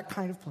be, that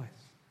kind of place.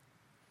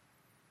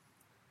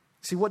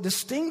 See, one of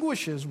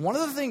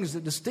the things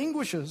that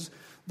distinguishes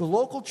the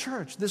local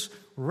church, this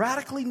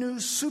radically new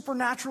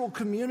supernatural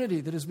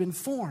community that has been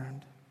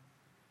formed,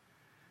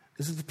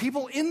 is that the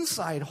people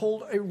inside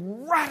hold a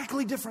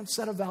radically different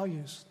set of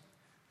values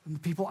than the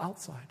people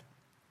outside.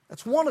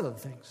 That's one of the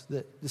things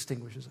that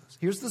distinguishes us.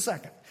 Here's the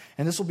second,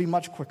 and this will be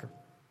much quicker.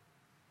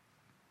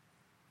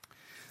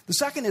 The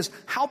second is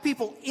how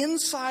people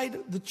inside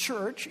the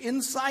church,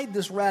 inside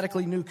this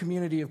radically new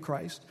community of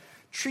Christ,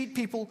 treat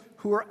people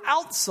who are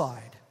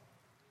outside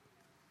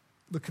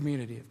the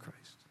community of Christ.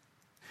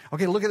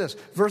 Okay, look at this.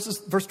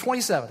 Verse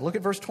 27. Look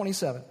at verse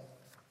 27.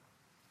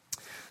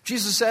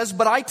 Jesus says,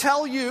 "But I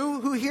tell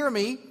you who hear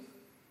me,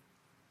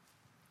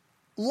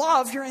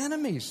 love your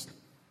enemies.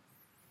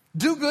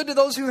 Do good to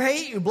those who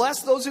hate you.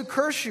 Bless those who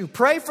curse you.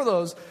 Pray for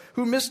those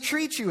who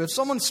mistreat you. If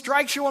someone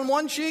strikes you on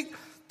one cheek,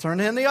 turn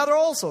to him the other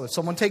also. If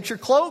someone takes your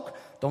cloak,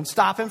 don't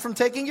stop him from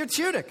taking your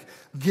tunic.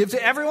 Give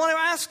to everyone who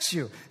asks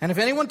you. And if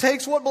anyone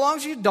takes what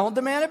belongs to you, don't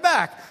demand it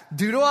back.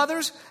 Do to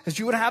others as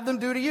you would have them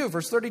do to you.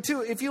 Verse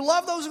 32, if you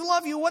love those who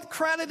love you, what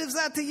credit is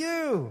that to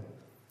you?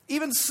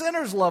 Even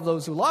sinners love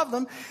those who love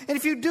them. And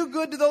if you do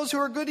good to those who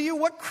are good to you,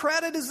 what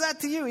credit is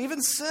that to you?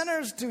 Even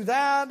sinners do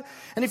that.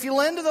 And if you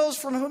lend to those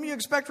from whom you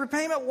expect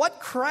repayment,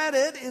 what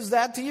credit is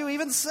that to you?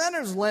 Even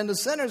sinners lend to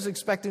sinners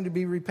expecting to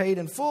be repaid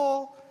in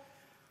full.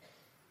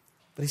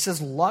 But he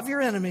says, love your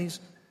enemies,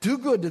 do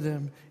good to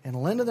them,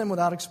 and lend to them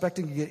without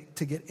expecting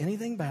to get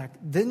anything back.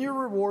 Then your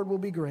reward will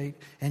be great,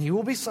 and you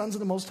will be sons of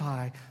the Most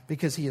High,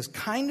 because he is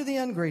kind to the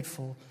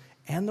ungrateful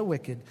and the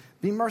wicked.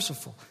 Be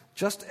merciful,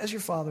 just as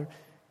your Father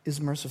is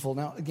merciful.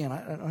 Now, again,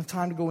 I don't have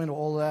time to go into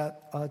all of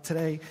that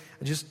today.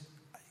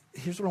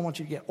 Here's what I want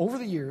you to get. Over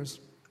the years,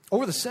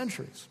 over the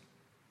centuries,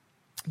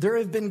 there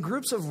have been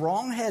groups of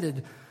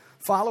wrong-headed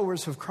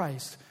followers of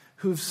Christ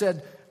who've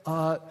said,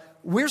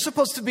 we're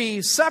supposed to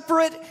be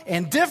separate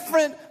and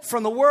different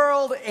from the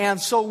world, and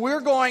so we're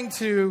going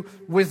to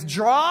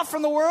withdraw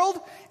from the world,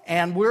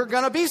 and we're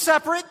going to be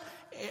separate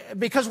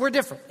because we're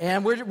different,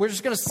 and we're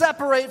just going to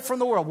separate from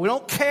the world. We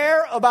don't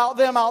care about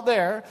them out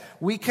there.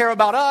 We care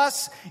about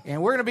us,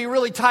 and we're going to be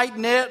really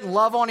tight-knit and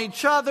love on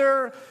each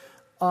other,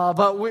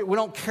 but we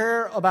don't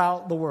care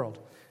about the world.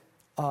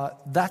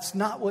 That's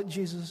not what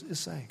Jesus is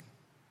saying.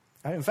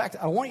 In fact,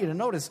 I want you to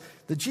notice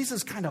that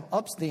Jesus kind of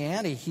ups the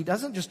ante. He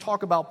doesn't just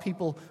talk about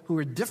people who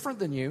are different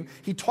than you.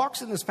 He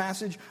talks in this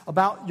passage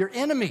about your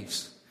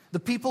enemies, the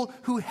people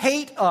who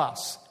hate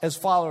us as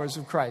followers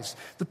of Christ,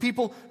 the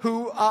people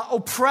who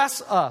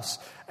oppress us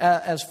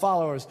as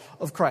followers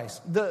of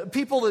Christ, the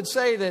people that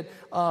say that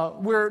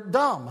we're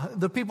dumb,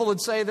 the people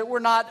that say that we're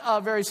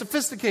not very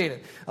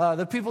sophisticated,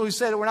 the people who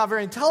say that we're not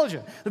very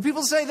intelligent, the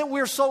people who say that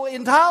we're so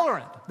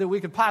intolerant that we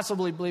could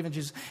possibly believe in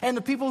Jesus, and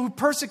the people who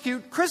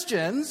persecute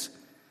Christians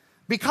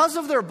because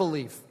of their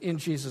belief in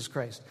Jesus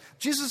Christ.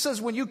 Jesus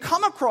says when you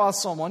come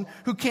across someone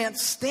who can't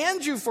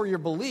stand you for your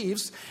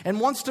beliefs and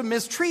wants to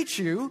mistreat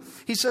you,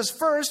 he says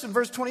first, in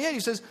verse 28, he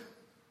says,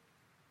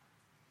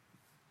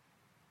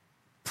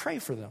 pray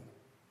for them.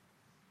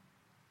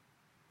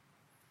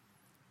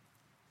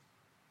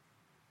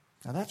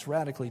 Now that's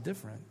radically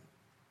different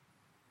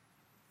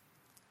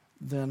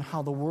than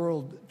how the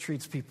world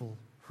treats people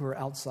who are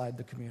outside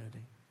the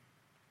community.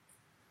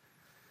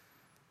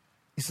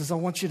 He says, I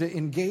want you to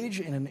engage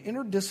in an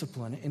inner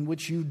discipline in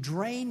which you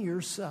drain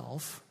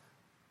yourself,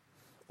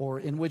 or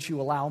in which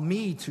you allow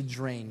me to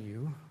drain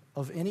you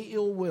of any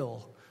ill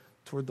will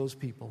toward those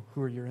people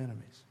who are your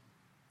enemies.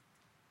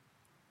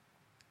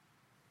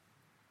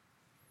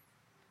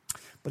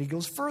 But he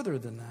goes further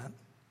than that.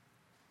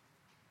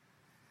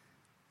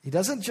 He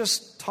doesn't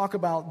just talk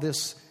about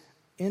this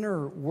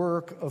inner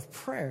work of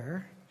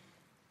prayer.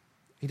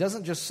 He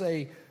doesn't just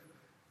say,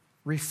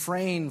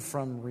 refrain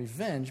from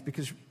revenge,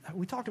 because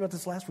we talked about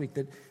this last week,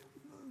 that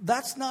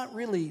that's not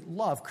really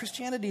love.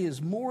 Christianity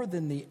is more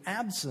than the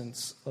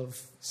absence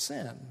of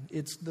sin.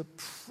 It's the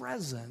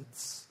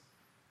presence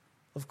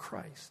of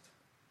Christ.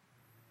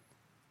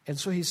 And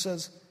so he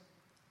says,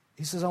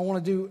 I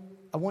want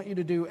you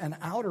to do an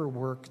outer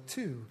work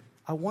too.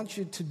 I want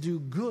you to do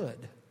good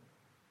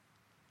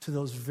to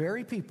those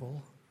very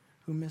people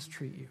who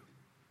mistreat you.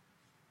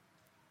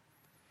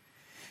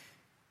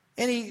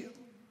 And he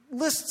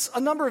lists a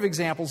number of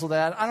examples of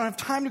that. I don't have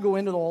time to go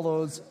into all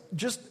those.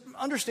 Just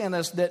understand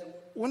this,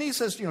 that when he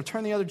says,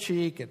 turn the other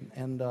cheek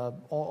and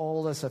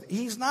all this stuff,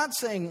 he's not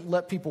saying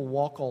let people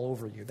walk all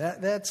over you.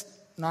 That's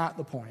not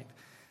the point.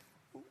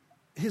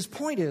 His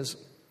point is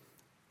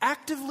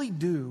actively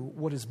do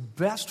what is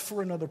best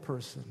for another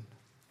person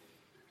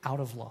out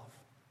of love.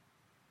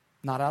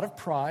 Not out of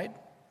pride,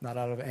 not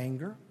out of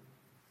anger,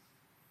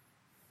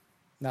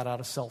 not out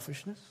of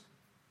selfishness.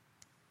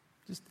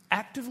 Just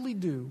actively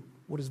do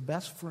what is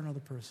best for another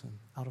person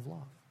out of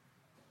love.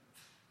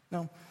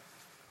 Now,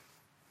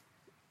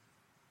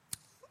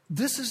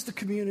 this is the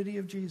community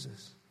of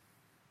Jesus.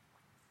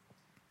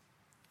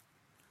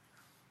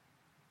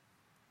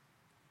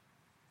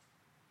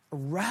 A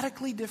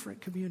radically different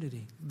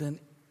community than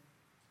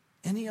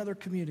any other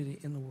community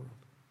in the world.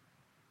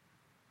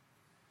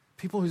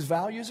 People whose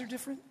values are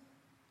different,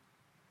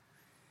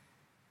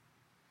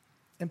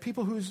 and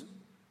people whose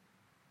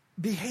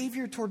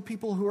behavior toward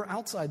people who are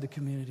outside the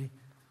community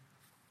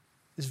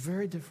is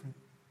very different.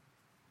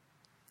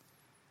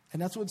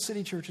 And that's what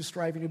City Church is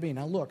striving to be.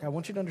 Now look, I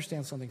want you to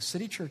understand something.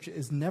 City Church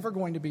is never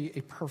going to be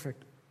a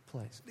perfect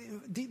place.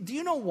 Do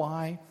you know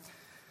why?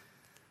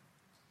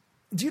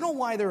 Do you know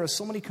why there are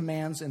so many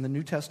commands in the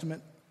New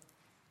Testament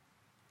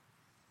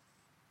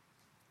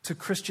to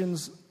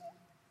Christians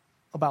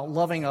about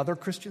loving other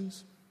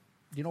Christians?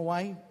 Do you know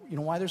why? You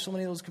know why there's so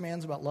many of those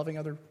commands about loving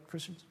other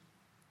Christians?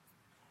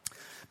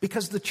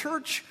 Because the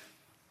church,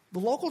 the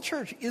local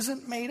church,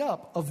 isn't made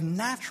up of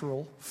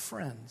natural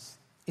friends.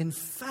 In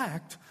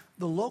fact,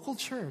 the local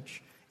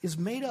church is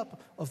made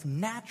up of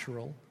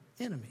natural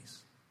enemies.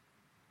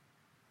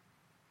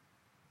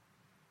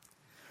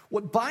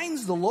 What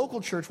binds the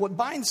local church, what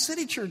binds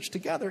City Church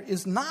together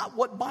is not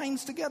what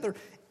binds together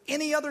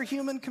any other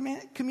human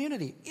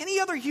community.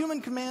 Any other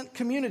human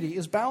community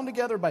is bound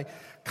together by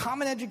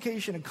common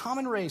education and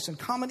common race and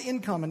common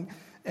income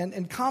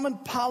and common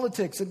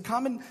politics and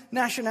common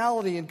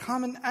nationality and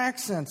common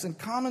accents and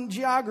common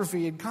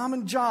geography and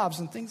common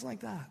jobs and things like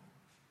that.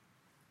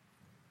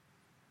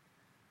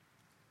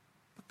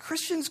 But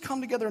Christians come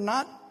together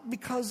not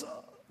because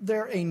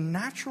they're a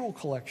natural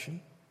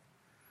collection,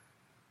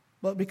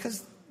 but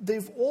because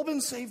they've all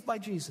been saved by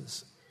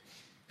Jesus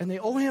and they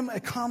owe him a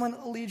common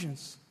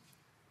allegiance.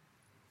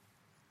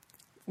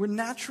 We're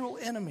natural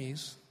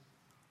enemies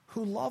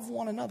who love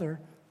one another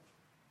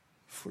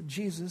for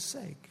Jesus'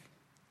 sake.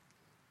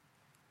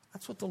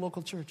 That's what the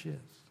local church is.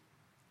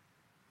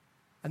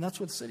 And that's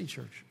what City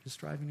Church is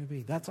striving to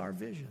be. That's our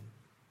vision.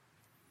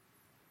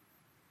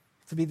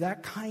 To be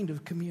that kind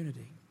of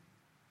community.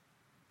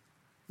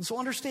 And so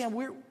understand,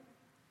 when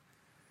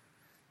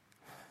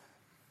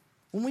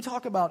we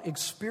talk about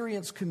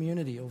experience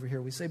community over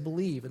here, we say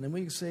believe, and then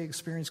we say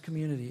experience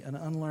community and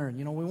unlearn.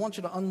 You know, we want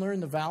you to unlearn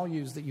the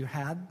values that you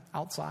had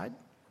outside.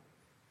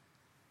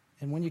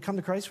 And when you come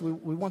to Christ,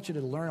 we want you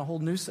to learn a whole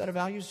new set of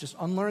values. Just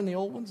unlearn the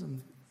old ones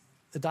and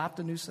adopt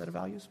a new set of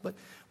values. But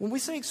when we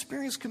say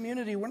experience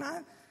community, we're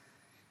not,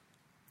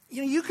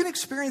 you can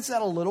experience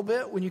that a little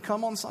bit when you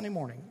come on Sunday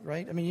morning,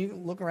 right? I mean, you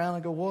look around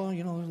and go, well,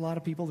 there's a lot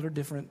of people that are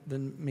different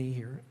than me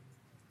here.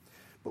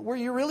 But where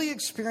you really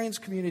experience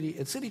community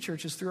at City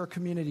Church is through our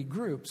community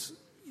groups.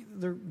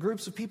 They're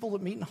groups of people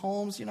that meet in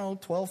homes,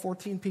 12,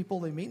 14 people,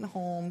 they meet in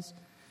homes.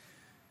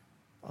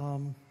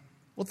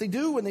 What they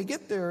do when they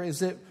get there is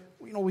that,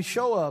 we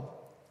show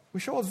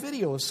a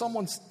video of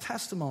someone's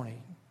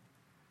testimony.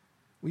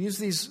 We use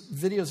these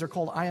videos, they're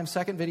called I Am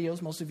Second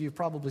videos. Most of you have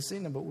probably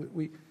seen them, but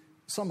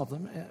some of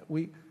them.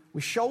 We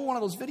show one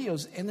of those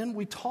videos, and then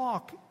we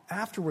talk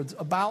afterwards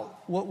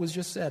about what was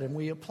just said, and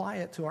we apply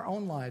it to our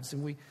own lives,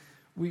 and we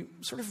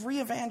sort of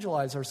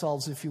re-evangelize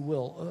ourselves, if you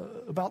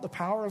will, about the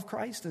power of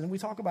Christ, and then we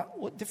talk about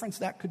what difference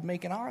that could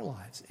make in our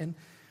lives. And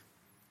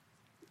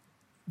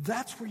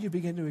that's where you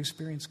begin to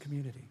experience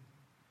community.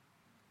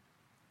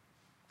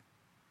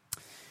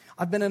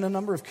 I've been in a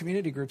number of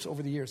community groups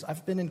over the years.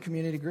 I've been in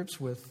community groups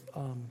with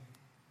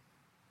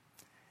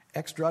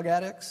ex-drug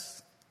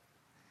addicts.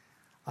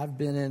 I've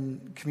been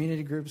in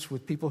community groups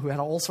with people who had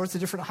all sorts of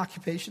different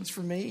occupations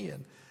from me.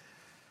 And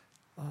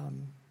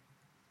one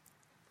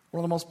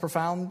of the most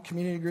profound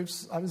community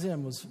groups I was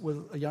in was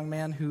with a young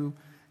man who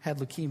had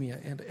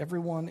leukemia, and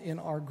everyone in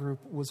our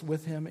group was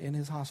with him in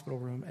his hospital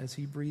room as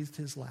he breathed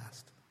his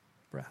last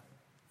breath.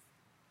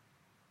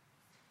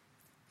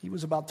 He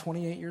was about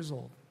 28 years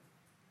old.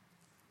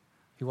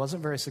 He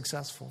wasn't very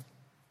successful.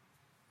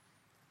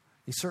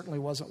 He certainly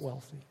wasn't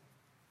wealthy.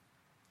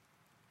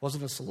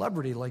 Wasn't a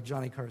celebrity like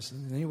Johnny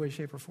Carson in any way,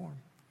 shape, or form.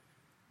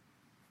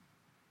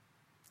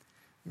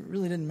 It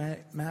really didn't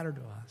matter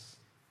to us.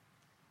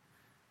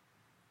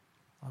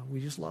 We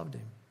just loved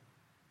him.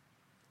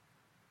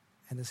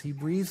 And as he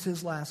breathed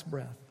his last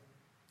breath,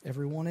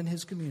 everyone in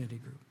his community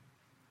group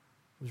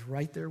was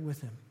right there with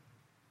him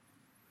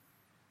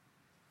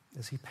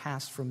as he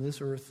passed from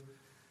this earth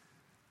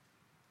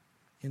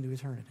into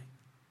eternity.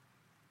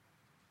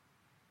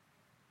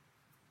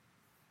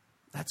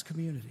 That's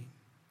community.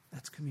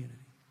 That's community.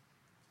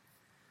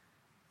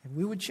 And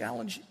we would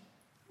challenge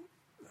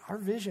our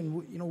vision.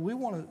 We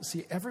want to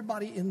see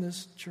everybody in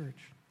this church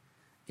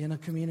in a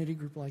community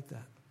group like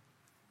that.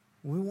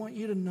 We want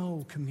you to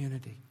know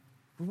community.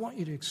 We want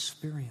you to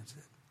experience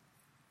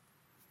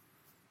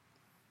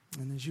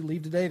it. And as you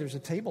leave today, there's a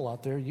table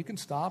out there. You can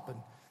stop and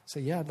say,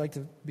 yeah, I'd like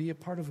to be a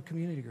part of a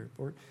community group.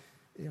 Or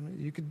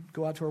you could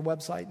go out to our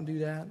website and do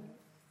that.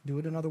 Do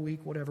it another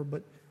week, whatever.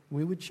 But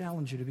we would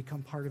challenge you to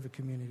become part of a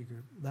community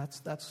group.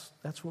 That's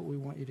what we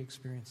want you to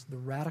experience. The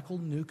radical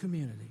new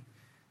community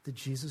that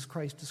Jesus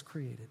Christ has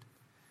created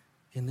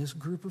in this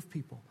group of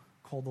people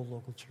called the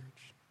local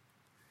church.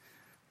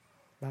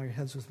 Bow your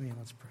heads with me and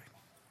let's pray.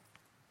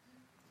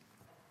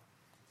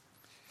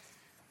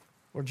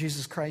 Lord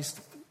Jesus Christ,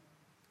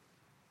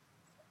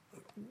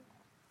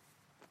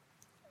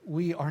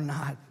 we are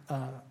not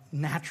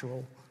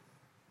natural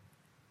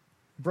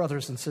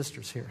brothers and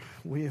sisters here.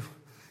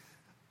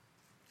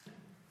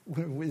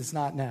 It's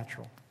not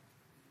natural.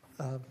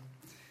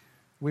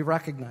 We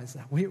recognize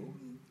that. In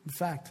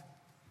fact,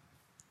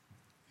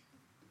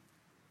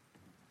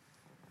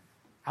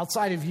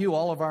 outside of you,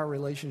 all of our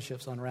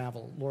relationships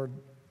unravel. Lord,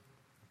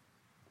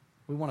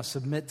 we want to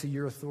submit to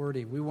your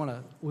authority. We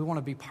want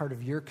to be part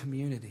of your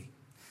community.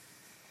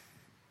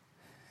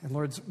 And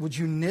Lord, would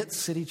you knit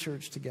City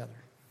Church together?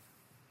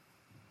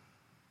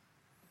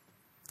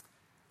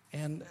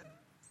 And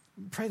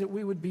pray that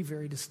we would be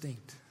very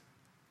distinct.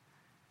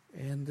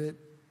 And that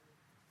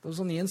those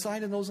on the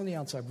inside and those on the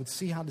outside would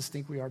see how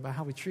distinct we are by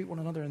how we treat one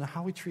another and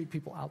how we treat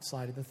people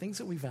outside, and the things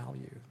that we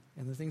value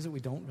and the things that we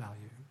don't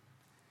value.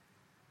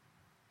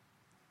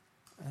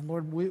 And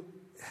Lord, we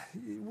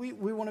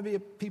want to be a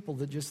people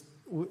that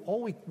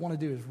all we want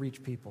to do is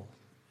reach people.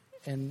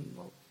 And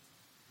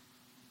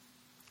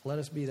let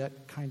us be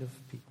that kind of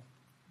people.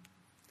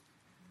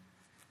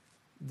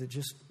 that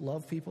just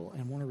love people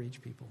and want to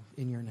reach people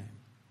in your name.